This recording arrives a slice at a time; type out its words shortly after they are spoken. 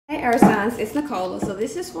Hey, Earth signs, it's Nicola. So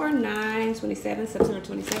this is for 9/27, September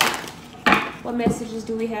 27th. What messages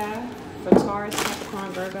do we have for Taurus,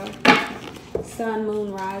 Capricorn, Virgo, Sun,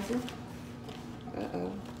 Moon, Rising?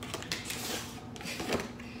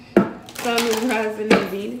 Sun, Moon, Rising, and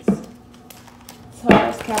Venus.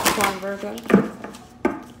 Taurus, Capricorn, Virgo.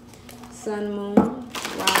 Sun, Moon,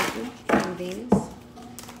 Rising, and Venus.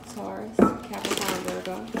 Taurus, Capricorn,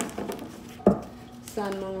 Virgo.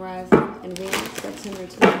 Sun, Moon, Rising, and Venus. September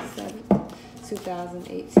 27th,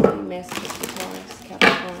 2018. Messages for Taurus,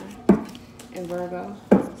 Capricorn, and Virgo.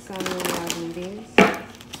 Sun, Moon, Rising, and Venus.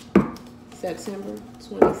 September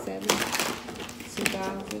 27th,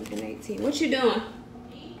 2018. What you doing?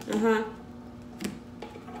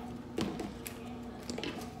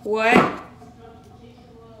 What?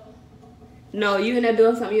 No, you in there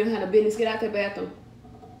doing something. You don't have no business. Get out that bathroom.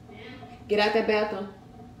 Get out that bathroom.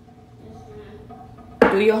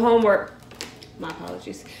 Do your homework. My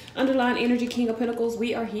apologies. Underlying energy, King of Pentacles.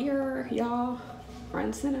 We are here, y'all. Front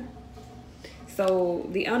and center. So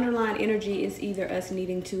the underlying energy is either us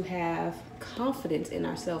needing to have confidence in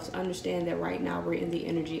ourselves. Understand that right now we're in the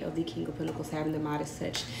energy of the King of Pentacles, having the Midas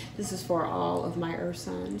touch. This is for all of my earth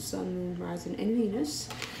signs, Sun, Moon, Rising, and Venus.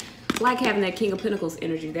 Like having that King of Pentacles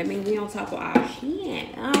energy. That means we on top of our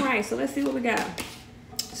shit. All right, so let's see what we got.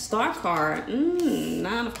 Star card.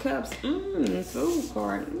 Nine of Cups. Fool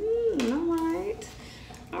card.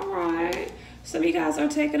 All right. Some of you guys are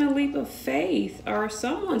taking a leap of faith, or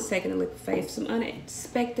someone's taking a leap of faith. Some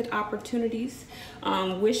unexpected opportunities.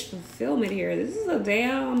 Wish fulfillment here. This is a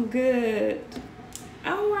damn good.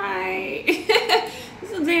 All right.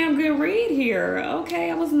 This is a damn good read here. Okay,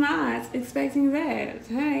 I was not expecting that.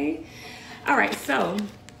 Hey. All right, so.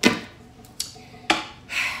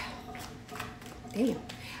 Damn.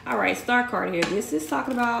 All right, star card here. This is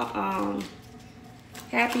talking about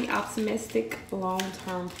happy, optimistic,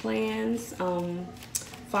 long-term plans,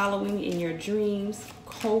 following in your dreams,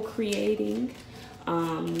 co-creating,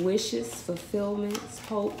 wishes, fulfillments,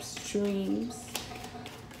 hopes, dreams.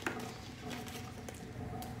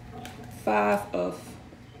 Five of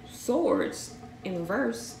Swords in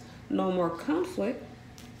reverse, no more conflict.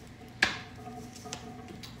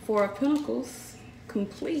 Four of Pentacles,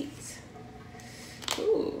 complete.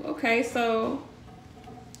 Ooh, okay, so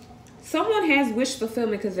someone has wish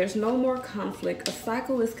fulfillment because there's no more conflict. A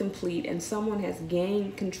cycle is complete and someone has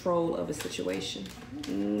gained control of a situation.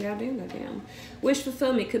 Goddamn. Wish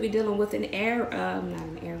fulfillment could be dealing with an not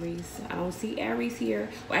an Aries. I don't see Aries here.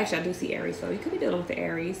 Well, actually, I do see Aries, so you could be dealing with the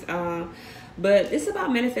Aries. But it's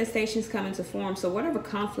about manifestations coming to form. So whatever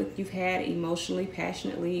conflict you've had emotionally,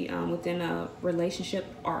 passionately within a relationship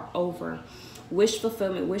are over. Wish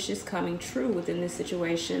fulfillment, wishes coming true within this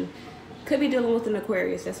situation. Could be dealing with an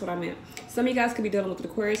Aquarius. That's what I meant. Some of you guys could be dealing with an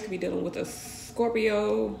Aquarius, could be dealing with a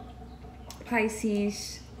Scorpio,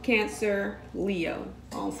 Pisces, Cancer, Leo.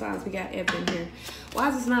 All signs. We got Evan here. Why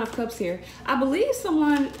is this Nine of Cups here? I believe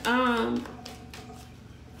someone,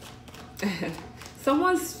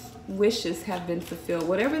 someone's wishes have been fulfilled.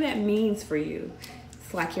 Whatever that means for you.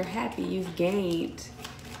 It's like you're happy. You've gained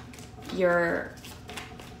your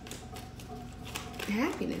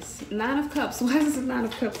happiness. Nine of Cups. Why is this Nine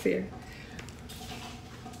of Cups here?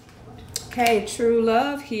 Okay, true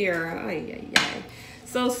love here.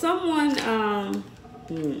 So someone,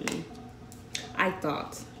 I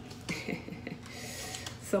thought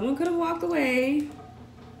someone could have walked away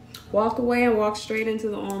and walked straight into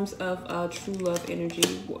the arms of true love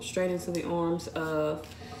energy, straight into the arms of.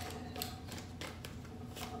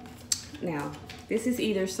 Now, this is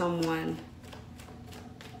either someone.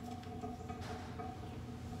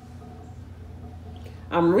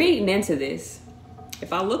 I'm reading into this.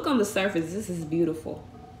 If I look on the surface, this is beautiful.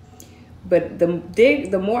 But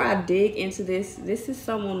the more I dig into this, this is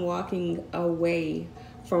someone walking away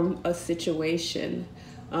from a situation.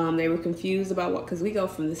 They were confused about what, because we go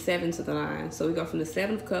from the 7 to the 9. So we go from the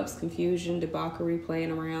 7 of Cups, confusion, debauchery,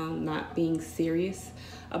 playing around, not being serious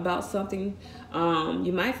about something.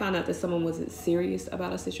 You might find out that someone wasn't serious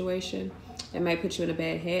about a situation. It might put you in a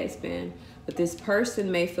bad headspin. But this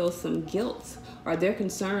person may feel some guilt, or their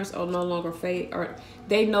concerns are no longer or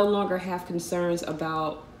they no longer have concerns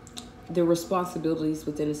about the responsibilities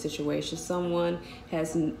within a situation. Someone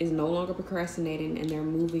is no longer procrastinating and they're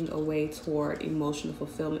moving away toward emotional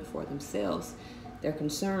fulfillment for themselves. Their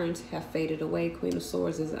concerns have faded away. Queen of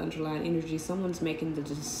Swords is the underlying energy. Someone's making the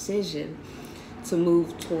decision to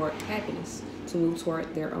move toward happiness, to move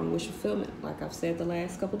toward their own wish fulfillment, like I've said the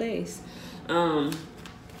last couple days.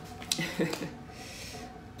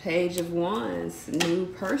 Page of Wands, new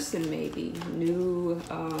person maybe, new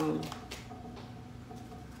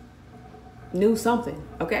knew something,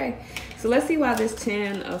 okay? So let's see why this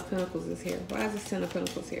 10 of Pentacles is here. Why is this 10 of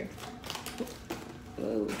Pentacles here?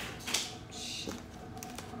 Oh, shit.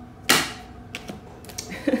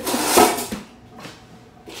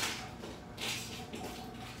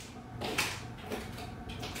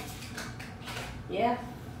 Yeah.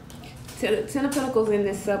 10 of Pentacles in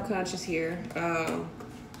this subconscious here.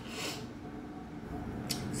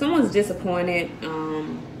 Someone's disappointed.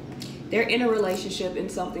 They're in a relationship, in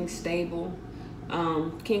something stable.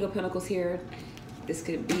 King of Pentacles here. This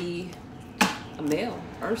could be a male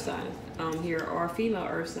earth sign here, or a female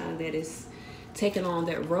earth sign that is taking on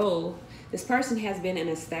that role. This person has been in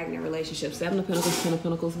a stagnant relationship. 7 of Pentacles, 10 of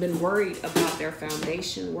Pentacles, been worried about their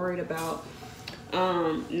foundation, worried about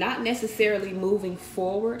not necessarily moving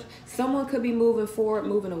forward. Someone could be moving forward,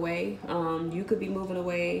 moving away. You could be moving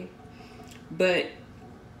away, but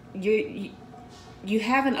you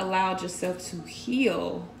haven't allowed yourself to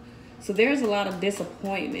heal. So there's a lot of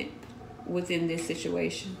disappointment within this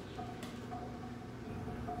situation.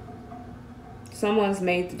 Someone's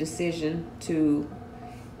made the decision to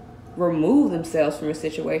remove themselves from a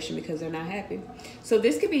situation because they're not happy. So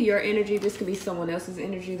this could be your energy. This could be someone else's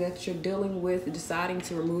energy that you're dealing with, deciding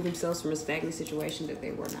to remove themselves from a stagnant situation that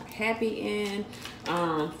they were not happy in,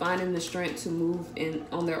 finding the strength to move in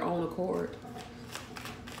on their own accord.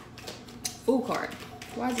 Fool card.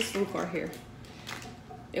 Why is this Fool card here?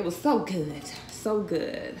 It was so good. So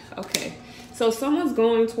good. Okay. So someone's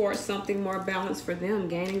going towards something more balanced for them,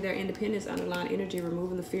 gaining their independence, underlying energy,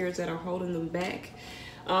 removing the fears that are holding them back.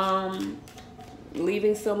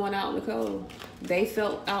 Leaving someone out in the cold. They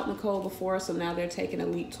felt out in the cold before, so now they're taking a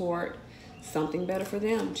leap toward something better for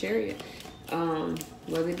them. Chariot.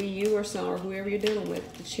 Whether it be you or some, or whoever you're dealing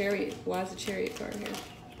with. The Chariot. Why is the Chariot card here?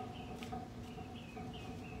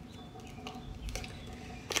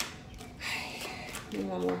 And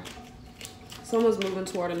one more. Someone's moving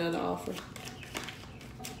toward another offer.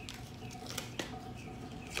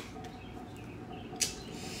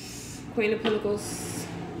 Queen of Pentacles.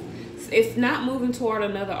 If not moving toward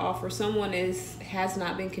another offer, someone has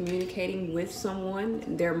not been communicating with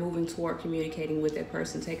someone. They're moving toward communicating with that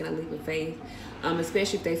person, taking a leap of faith,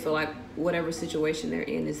 especially if they feel like whatever situation they're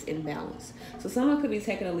in is imbalanced. So someone could be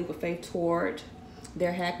taking a leap of faith toward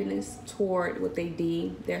their happiness, toward what they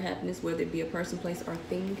deem their happiness, whether it be a person, place, or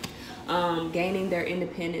thing, gaining their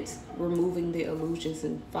independence, removing the illusions,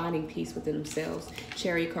 and finding peace within themselves.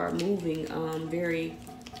 Chariot card, moving very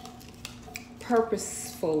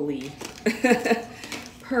purposefully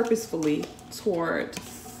toward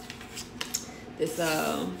this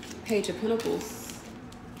Page of Pentacles,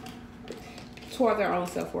 toward their own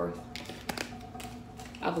self-worth.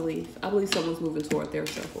 I believe someone's moving toward their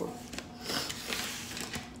self-worth.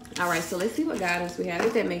 All right, so let's see what guidance we have,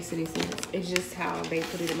 if that makes any sense. It's just how they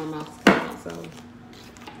put it in my mouth. So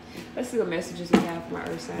let's see what messages we have from our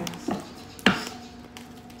earth signs.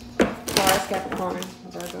 Taurus, Capricorn,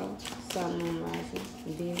 Virgo, Sun, Moon, Rising,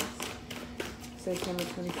 Venus. September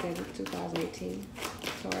 27th, 2018.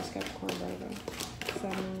 Taurus, Capricorn, Virgo,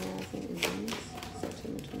 Sun, Moon, Rising, and Venus.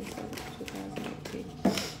 September 27th, 2018.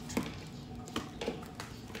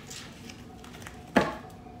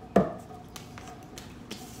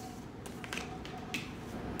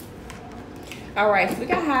 All right, so we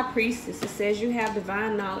got High Priestess. It says you have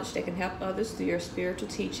divine knowledge that can help others through your spiritual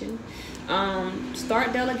teaching.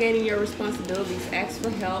 Start delegating your responsibilities. Ask for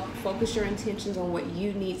help. Focus your intentions on what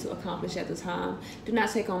you need to accomplish at the time. Do not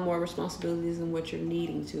take on more responsibilities than what you're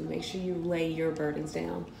needing to. Make sure you lay your burdens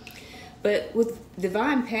down. But with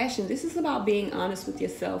divine passion, this is about being honest with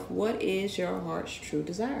yourself. What is your heart's true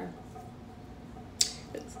desire?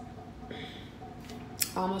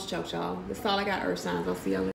 Almost choked, y'all. That's all I got, earth signs. I'll see y'all later.